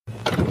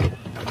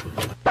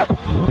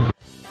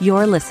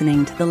You're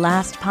listening to The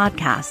Last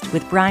Podcast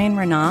with Bryan,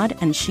 Renaud,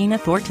 and Sheena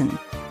Thornton,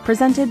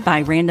 presented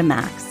by Random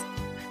Acts,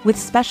 with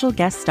special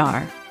guest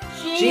star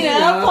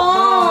Gina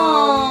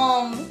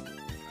Palm!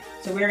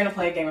 So we're going to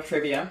play a game of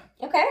trivia.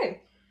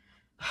 Okay.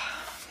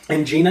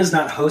 And Gina's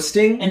not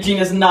hosting? And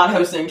Gina's not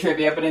hosting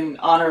trivia, but in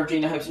honor of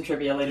Gina hosting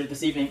trivia later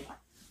this evening,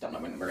 don't know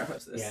when we're going to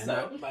host this, Yeah,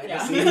 so...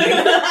 yeah.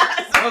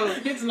 So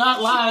it's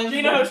not live.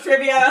 Gina hosts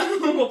trivia.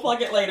 We'll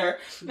plug it later.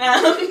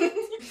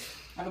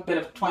 I have a bit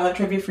of Twilight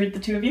trivia for the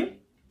two of you.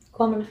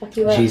 Cool, I'm gonna fuck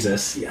you up.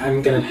 Jesus.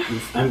 I'm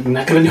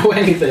not gonna know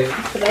anything.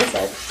 That's what I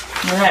said.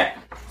 Alright.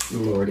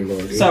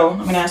 Lordy. So, I'm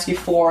going to ask you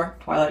 4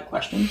 Twilight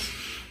questions.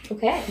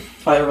 Okay.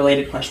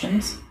 Twilight-related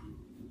questions.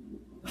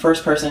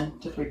 First person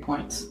to 3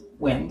 points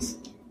wins.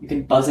 You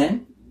can buzz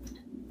in.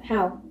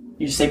 How?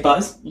 You just say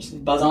buzz. You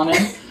just buzz on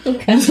in.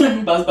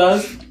 Gotcha.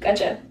 Buzz.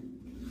 Gotcha.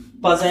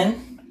 Buzz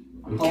in.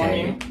 I'm calling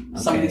you.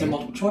 Some of Okay. these are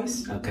multiple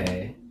choice.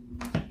 Okay.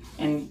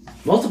 And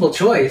Multiple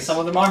choice? some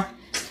of them are.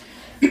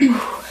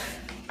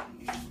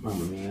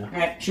 Mamma mia.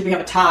 Alright, should we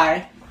have a tie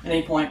at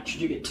any point?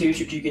 Should you get 2?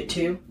 Should you get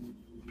 2?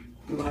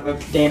 We will have a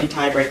dandy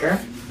tiebreaker.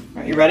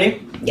 Alright, you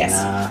ready? Yes.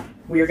 Nah.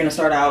 We are going to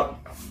start out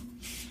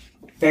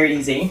very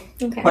easy.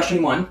 Okay.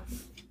 Question 1.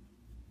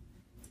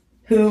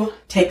 Who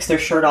takes their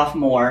shirt off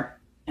more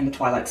in the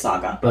Twilight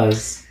Saga?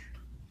 Buzz.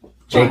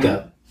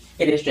 Jacob.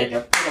 It is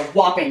Jacob. A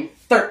whopping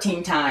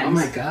 13 times. Oh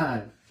my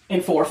god.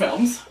 In 4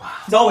 films. Wow.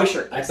 He's always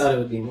shirtless. I thought it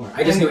would be more.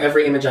 I just knew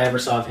every image I ever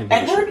saw of him.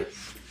 Edward?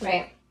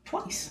 Right.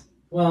 Twice.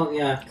 Well,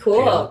 yeah.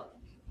 Cool. Yeah.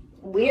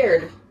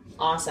 Weird.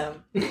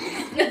 Awesome. I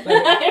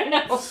don't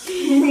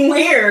know.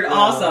 Weird.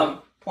 Awesome.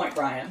 Point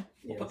Bryan.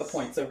 We'll put the Yes.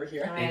 points over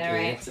here. Alright,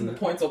 alright. It's in The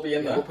points will be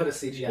in We'll the... put a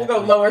CGI. We'll go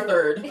point lower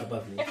third.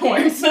 above me.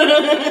 Points.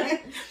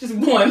 Just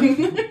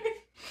 1.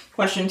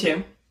 Question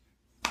 2.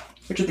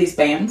 Which of these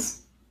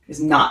bands is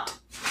not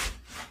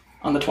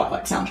on the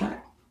Twilight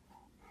soundtrack?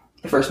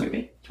 The first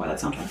movie, Twilight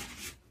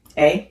soundtrack.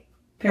 A.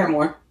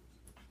 Paramore.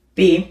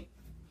 B.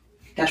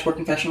 Dashboard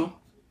Confessional.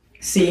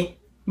 C.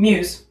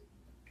 Muse.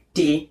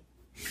 D.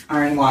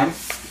 Iron Wine.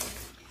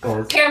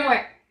 Buzz.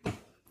 Paramore.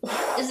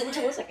 Is it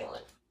until the second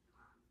one?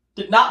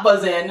 Did not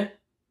buzz in,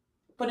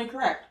 but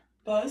incorrect.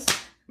 Buzz.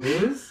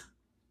 Muse?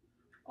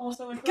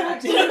 Also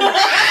incorrect.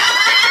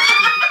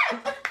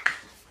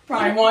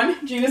 Bryan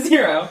 1, Gina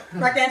 0.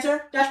 Correct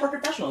answer, Dashboard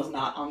Confessional is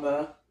not on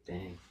the...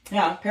 Dang.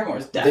 Yeah, Paramore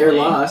is definitely... They're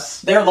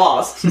lost. They're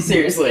lost.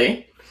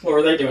 Seriously. What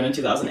were they doing in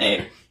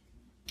 2008?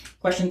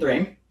 Question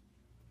 3.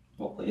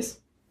 Roll, please.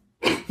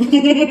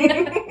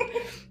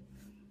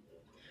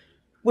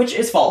 Which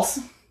is false?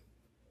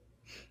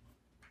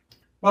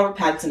 Robert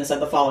Pattinson has said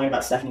the following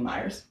about Stephanie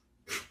Myers.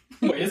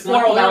 Wait, it's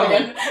plural now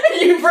again.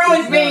 You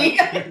ruined me!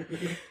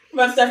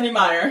 About Stephanie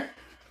Meyer.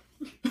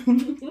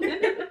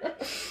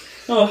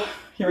 Oh,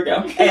 here we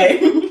go. A.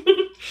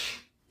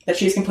 That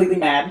she's completely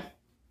mad.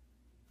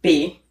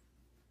 B.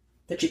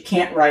 That she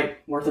can't write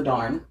worth a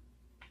darn.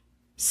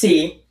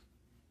 C.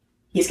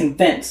 He's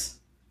convinced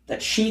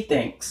that she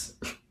thinks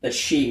that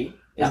she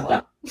is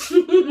dumb.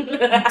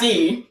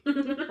 D.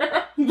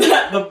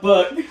 That the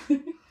book...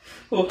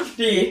 Oh,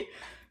 D.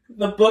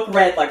 The book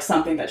read like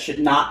something that should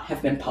not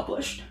have been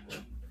published.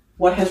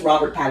 What has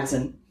Robert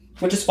Pattinson...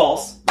 Which is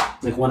false.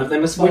 Like one of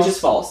them is false? Which is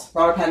false.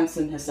 Robert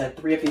Pattinson has said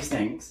 3 of these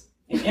things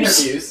in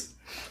interviews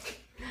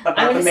I'm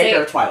about the gonna maker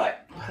say- of Twilight.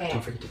 Okay.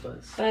 Don't forget to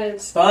buzz.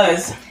 Buzz.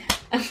 Buzz.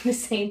 I'm gonna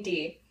say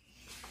D.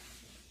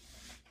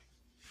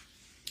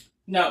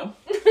 No.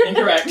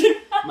 Incorrect.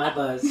 My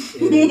buzz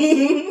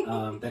is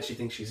that she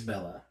thinks she's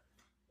Bella.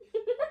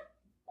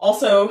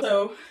 Also,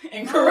 so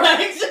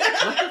incorrect.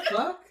 What the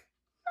fuck?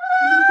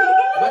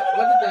 What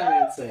did that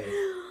man say?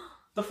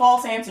 The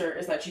false answer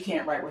is that she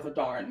can't write worth a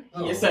darn.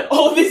 He has Oh. said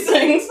all of these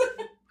things.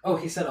 Oh,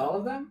 he said all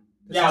of them?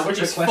 Yeah, which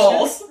a is question?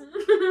 false.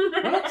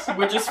 What?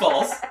 Which is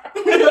false.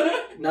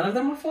 None of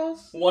them were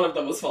false? One of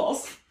them was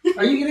false.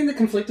 Are you getting the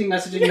conflicting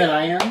messaging that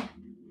I am?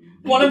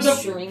 One of them...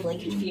 Extremely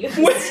confused.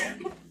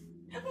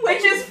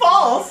 Which is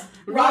false.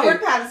 Right.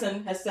 Robert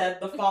Pattinson has said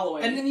the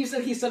following. And then you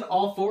said he said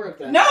all 4 of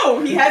them. No,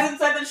 he hasn't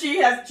said that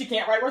she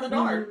can't write worth a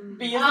darn.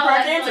 B is the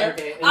correct that's answer.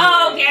 Okay.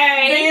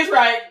 Okay. B is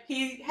right.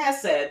 He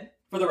has said,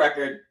 for the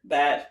record,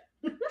 that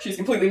she's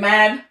completely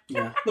mad.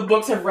 Yeah. The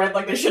books have read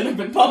like they shouldn't have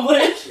been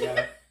published.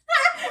 Yeah.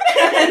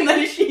 And that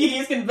he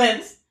is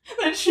convinced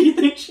that she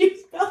thinks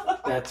she's Bella.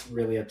 That's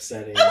really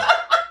upsetting.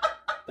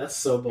 That's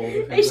so bold of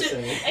him I to should-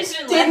 say. I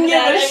shouldn't Didn't laugh give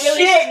at a that. I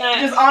really shit. should not.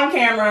 Just on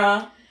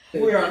camera.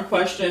 We are on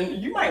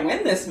question. You might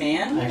win this,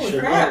 man. I Holy sure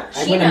crap.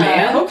 will. I win a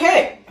man?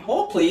 Okay.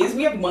 Hold, please.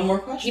 We have one more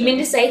question. You mean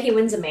to say he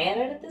wins a man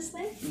out of this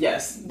thing?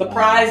 Yes. The Wow.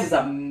 prize is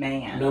a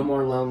man. No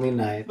more lonely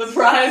nights. The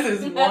prize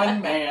is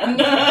one man.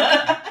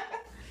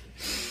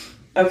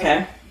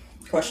 Okay.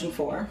 Question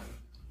 4.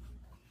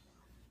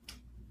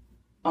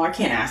 Oh, I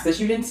can't ask this.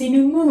 You didn't see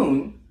New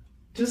Moon.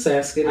 Just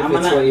ask it if I'm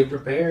it's gonna- what you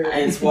prepared.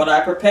 It's what I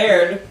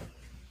prepared.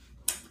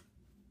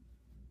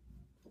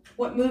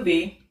 What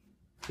movie?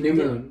 New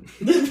Moon.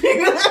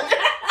 Yes.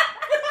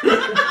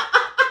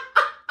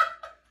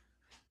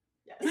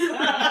 No!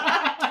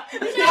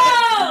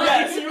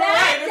 Yes, you were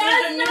right. This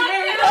is a new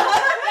movie.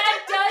 That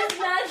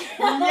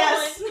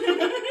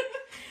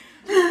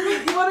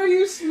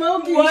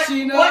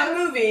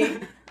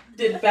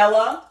did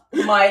Bella,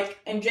 Mike,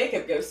 and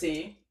Jacob go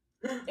see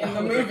in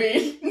the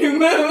movie New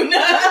Moon?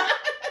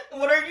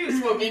 What are you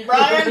smoking,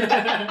 Bryan?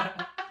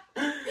 That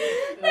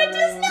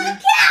does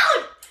not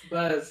count!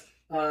 Buzz.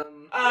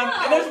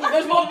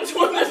 There's multiple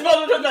choices.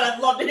 I'd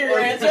love to hear your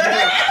answer.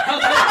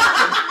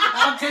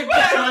 I'll take the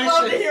choices. I'd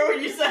love to hear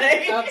what you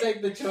say. I'll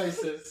take the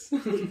choices.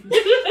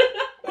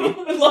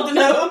 I'd love to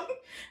know.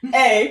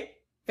 A.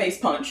 Face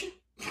punch.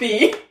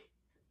 B.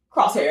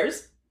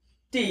 Crosshairs.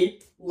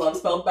 D. Love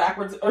spelled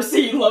backwards. Or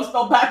C. Love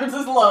spelled backwards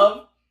is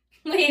love.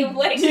 Wait,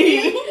 what?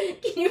 D.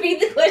 Can you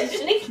read the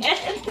question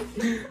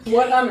again?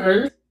 What on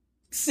earth?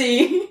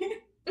 C.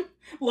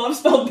 Love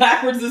spelled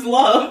backwards is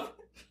love.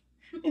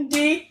 And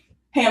D.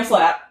 Ham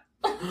slap.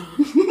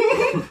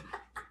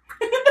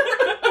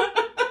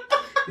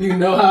 You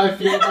know how I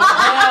feel about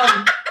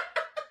ham.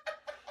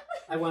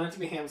 I want it to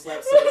be ham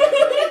slapped so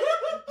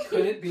bad.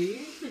 Could it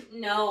be?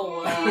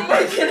 No.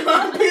 I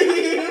cannot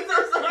be. I'm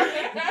so sorry.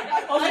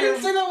 I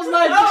didn't say that was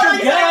my Oh,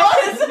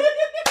 official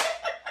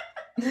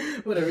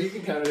guess. Whatever, you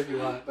can count it if you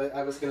want, but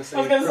I was gonna say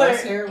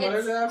crosshair. What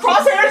is that?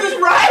 Crosshairs is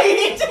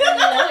right.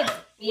 No,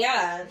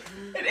 yeah.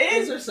 It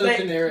is. These are so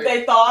generic.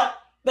 They thought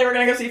they were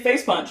gonna go see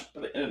Face Punch,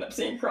 but they ended up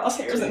seeing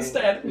Crosshairs Dang.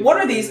 instead. What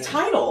are these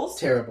titles?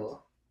 Terrible.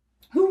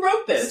 Who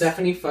wrote this?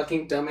 Stephanie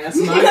fucking dumbass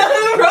Who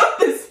Meyer. wrote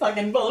this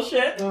fucking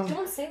bullshit? Oh.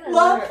 Don't say that.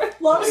 Love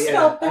Oh,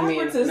 spelled yeah. I mean,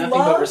 backwards is nothing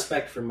love. but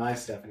respect for my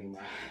Stephanie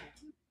Meyer.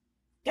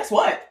 Guess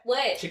what?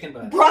 What? Chicken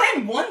butt.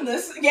 Bryan won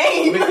this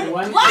game. Wait,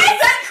 one? I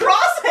said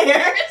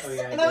Crosshairs. Oh,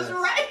 yeah, and I was did.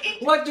 right.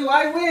 What do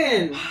I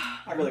win?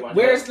 I really wanted.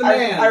 Where's the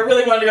man? I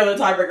really wanted to go to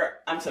the tiebreaker.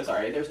 I'm so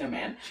sorry. There's no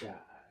man.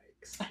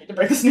 Yikes. I hate to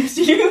break this news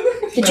to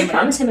you. Did No you man.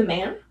 promise him a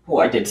man? Oh,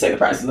 I did say the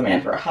prize is the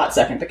man for a hot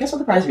second, but guess what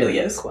the prize really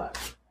is? Clap.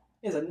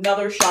 Is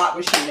another shot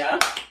with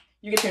Sheena.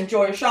 You get to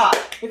enjoy a shot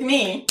with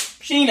me,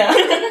 Sheena.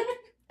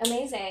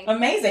 Amazing.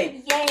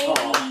 Amazing. Yay!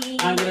 Oh,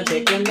 I'm gonna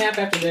take a nap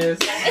after this.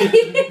 I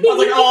was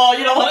like, oh,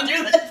 you don't want to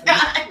do this,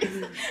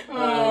 guys.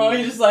 Oh,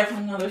 you're just like,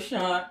 another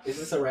shot. Is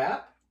this a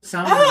wrap? Oh,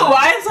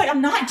 I was like,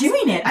 I'm not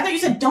doing it. I thought you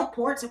said don't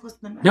pour it so close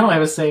to the mouth. No, I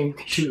was saying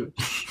to.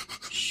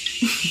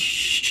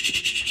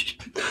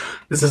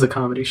 This is a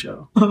comedy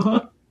show.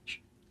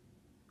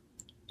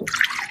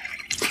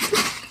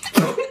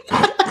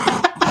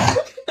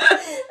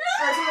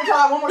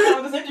 One more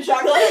time with the empty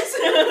chocolates.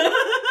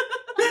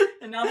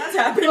 And now that's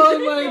happening. Oh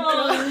my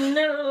god.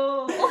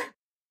 No.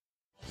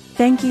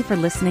 Thank you for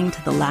listening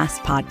to The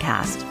Last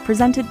Podcast,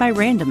 presented by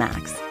Random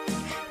Acts.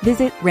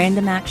 Visit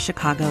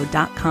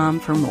randomactschicago.com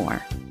for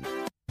more.